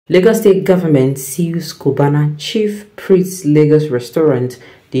Lagos State Government sues Cubana Chief Priest Lagos Restaurant,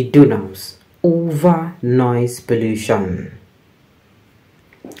 the Dunaus, over noise pollution.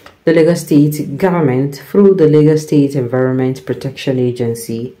 The Lagos State Government, through the Lagos State Environment Protection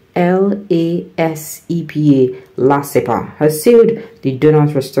Agency, LASEPA, LASEPA, has sued the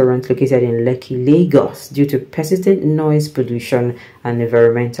Dunaus restaurant located in Lekki, Lagos, due to persistent noise pollution and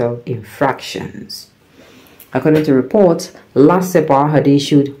environmental infractions. According to reports, LASEPA had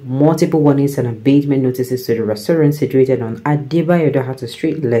issued multiple warnings and abatement notices to the restaurant situated on Adebayo Dohata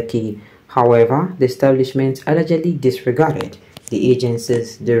Street, Lekki. However, the establishment allegedly disregarded the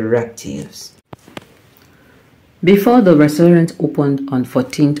agency's directives. Before the restaurant opened on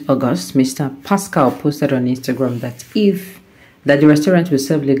 14th August, Mr. Pascal posted on Instagram that the restaurant will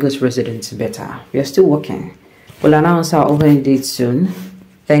serve Lagos residents better. We are still working. We'll announce our opening date soon.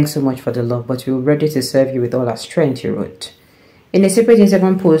 Thanks so much for the love, but we're ready to serve you with all our strength, he wrote. In a separate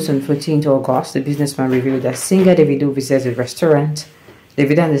Instagram post on 14th August, the businessman revealed that singer Davido visits the restaurant.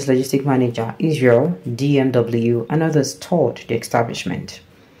 Davido and his logistic manager, Israel, DMW, and others toured the establishment.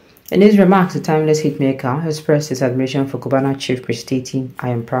 In his remarks, the timeless hitmaker expressed his admiration for Cubana Chief Priest, stating, "I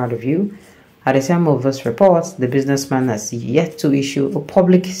am proud of you." At the time of this report, the businessman has yet to issue a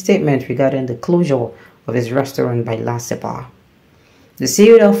public statement regarding the closure of his restaurant by LASEPA. The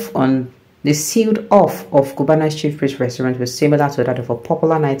sealed off of Cubana's Chief Priest restaurant was similar to that of a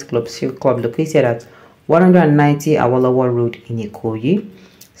popular nightclub, Seal Club, located at 190 Awolowo Road in Ikoyi,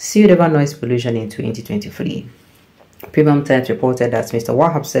 sealed over noise pollution in 2023. Premium Times reported that Mr.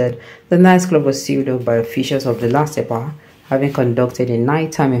 Wahab said the nightclub was sealed up by officials of the LASEPA, having conducted a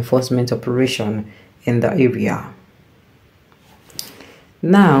nighttime enforcement operation in the area.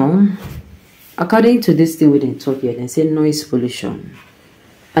 Now, according to this thing within Tokyo, they say noise pollution.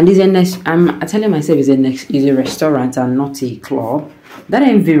 And I'm telling myself it's a restaurant and not a club. That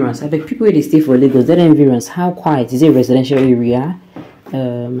environs, I beg people where they stay for Lagos, that environs, how quiet is it, a residential area?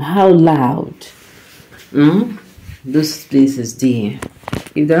 How loud? Those places there.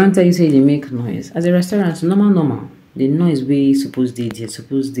 If they don't tell you say they make noise, as a restaurant, normal. The noise we supposed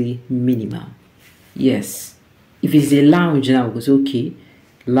to minimal. Yes. If it's a lounge now, it's okay.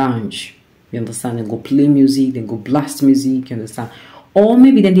 Lounge. You understand? They go play music, then go blast music, you understand? Or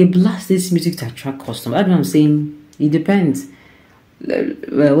maybe then they blast this music to attract customers. That's what I'm saying. It depends.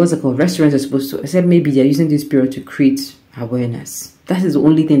 What's it called? Restaurants are supposed to, except maybe they're using this period to create awareness. That is the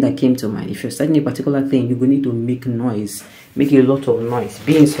only thing that came to mind. If you're starting a particular thing, you're going to need to make noise, make a lot of noise,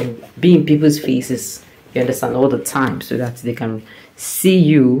 be in people's faces, you understand, all the time, so that they can see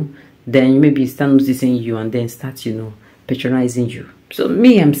you. Then maybe start noticing you and then start, patronizing you. So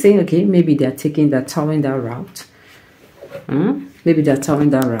me, I'm saying, okay, maybe they're towing that route. Maybe they're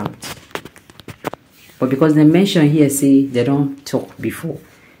towing that route. But because they mention here, say they don't talk before,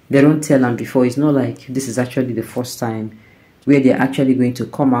 they don't tell them before. It's not like this is actually the first time where they're actually going to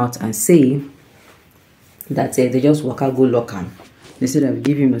come out and say that they just walk out, go lock them. They said I've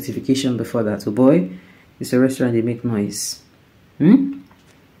given you notification before that. So boy, it's a restaurant, they make noise.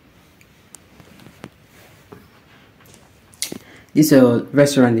 This is a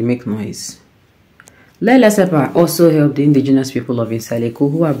restaurant, they make noise. LASEPA also helped the indigenous people of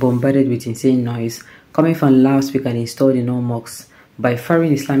Insaleko who are bombarded with insane noise coming from loudspeaker and installed in all mosques by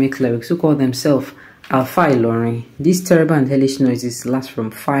foreign Islamic clerics who call themselves Alpha Ilorin. These terrible and hellish noises last from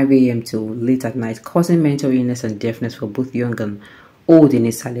 5 AM till late at night, causing mental illness and deafness for both young and old in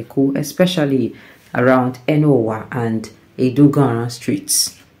Insaleko, especially around Enowa and Edugana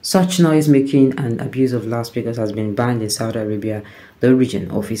streets. Such noise making and abuse of loudspeakers has been banned in Saudi Arabia, the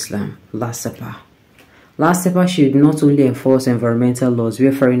origin of Islam. LASEPA should not only enforce environmental laws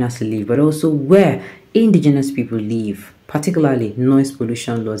where foreigners live, but also where indigenous people live, particularly noise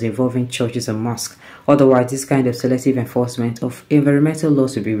pollution laws involving churches and mosques. Otherwise, this kind of selective enforcement of environmental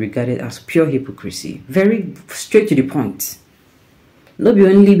laws will be regarded as pure hypocrisy. Very straight to the point. Not be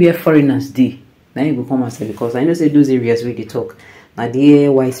only where foreigners do. Now you go come and say, because I know say those areas where they talk. Now the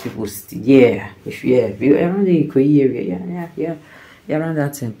white people, if you around the Ikoyi area, around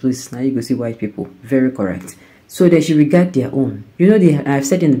that same place, now you go see white people. Very correct. So they should regard their own. I've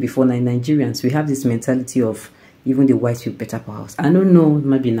said in before, now Nigerians, we have this mentality of even the white people better pass. I don't know,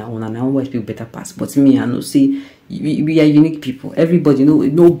 maybe now white people better pass, but me, I know, see, we are unique people. Everybody,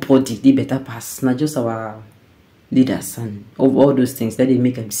 nobody they better pass. Not just our leaders and of all those things that they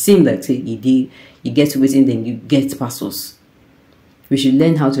make them seem like say you get to within, then you get past us. We should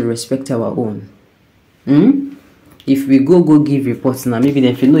learn how to respect our own. If we go give reports now, maybe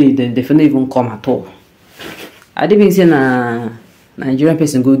they feel not even come at all. I didn't say Nigerian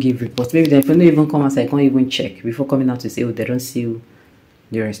person go give reports. Maybe they feel not even come as I can't even check before coming out to say, oh, they don't see you.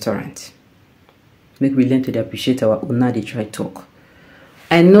 the restaurant. Make we learn to appreciate our owner they try talk.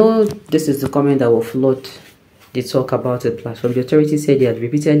 I know this is the comment that will float the talk about the platform. The authority said they had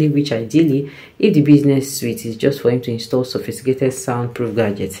repeatedly, which ideally, if the business suite is just for him to install sophisticated soundproof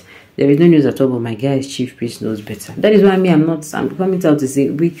gadgets, there is no news at all, but my guy's chief priest knows better. That is why I'm coming out to say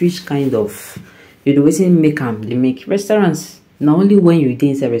which kind of, you know, waiting make them, they make restaurants. Not only when you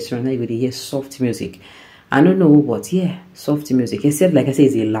inside a restaurant, now you will hear soft music. I don't know what, yeah, soft music. Except, like I say,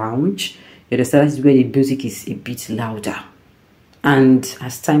 it's a lounge. The restaurant is where the music is a bit louder. And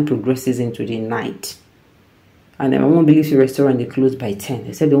as time progresses into the night, and I won't believe the restaurant they close by 10.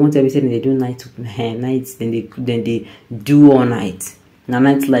 They said they want everything they do nights, then they do all night. Now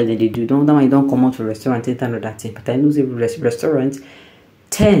night life then they do. Don't that why you don't come out for restaurant 10 another thing. But I know every restaurant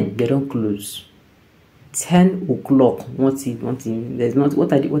 10 they don't close. 10 o'clock. There's not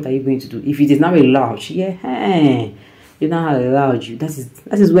what are you going to do? If it is now a lounge, yeah, you know how a lounge. That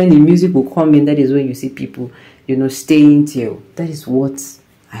is when the music will come in. That is when you see people, you know, staying till. That is what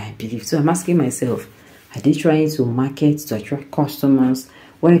I believe. So I'm asking myself, are they trying to market to attract customers?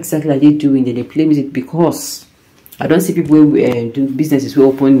 What exactly are they doing? Did they play music? Because I don't see people who do businesses who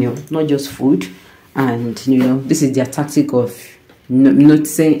open, you know, not just food, and you know, this is their tactic of not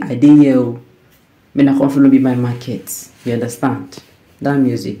saying I didn't hear. May not come be my market. You understand? That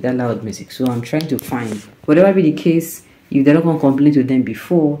music, that loud music. So I'm trying to find, whatever be the case, if they're not going to complain to them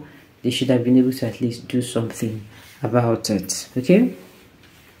before, they should have been able to at least do something about it. Okay?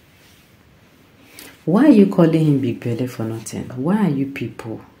 Why are you calling him Big Belly for nothing? Why are you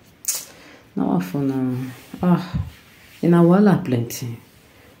people? No for now. In Awala plenty.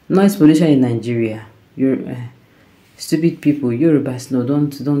 Noise pollution in Nigeria. You're stupid people. Yorubas, no, don't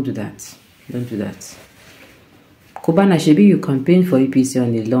do that. Don't do that. Cubana, Shebi, you campaign for APC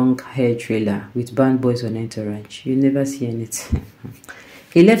on a long hair trailer with band boys on entourage. You never see anything.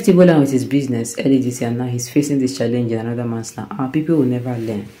 He left Ebola with his business early this year, and now he's facing this challenge in another man's now. Our people will never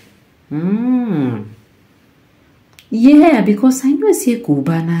learn. Yeah, because I know say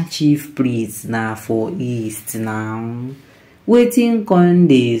Cubana chief priest now for East now. Waiting on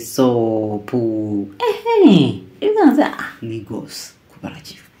the soap. You can say, Lagos, Cubana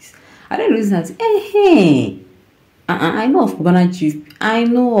chief priest. I don't listen to I know of Cubana chief. I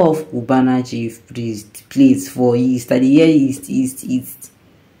know of Cubana chief priest place for East. At the year East.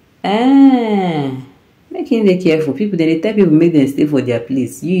 Making they careful. People they tell people make them stay for their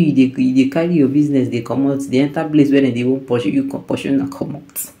place. They carry your business, they come out, they enter place where they won't pursue you, pursue and come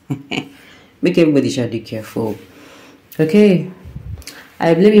out. Make everybody should be careful. Okay.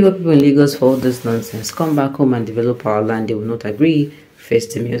 I blame people in Lagos for all this nonsense. Come back home and develop our land. They will not agree.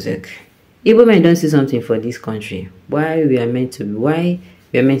 Face the music. Igbo men don't see something for this country. Why we are meant to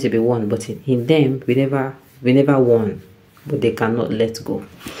be one, but in them we never won. But they cannot let go.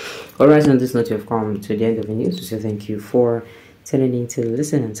 Alright, on this note, you have come to the end of the news. So thank you for tuning in to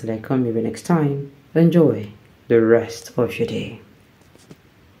listen. Until I come here next time, enjoy the rest of your day.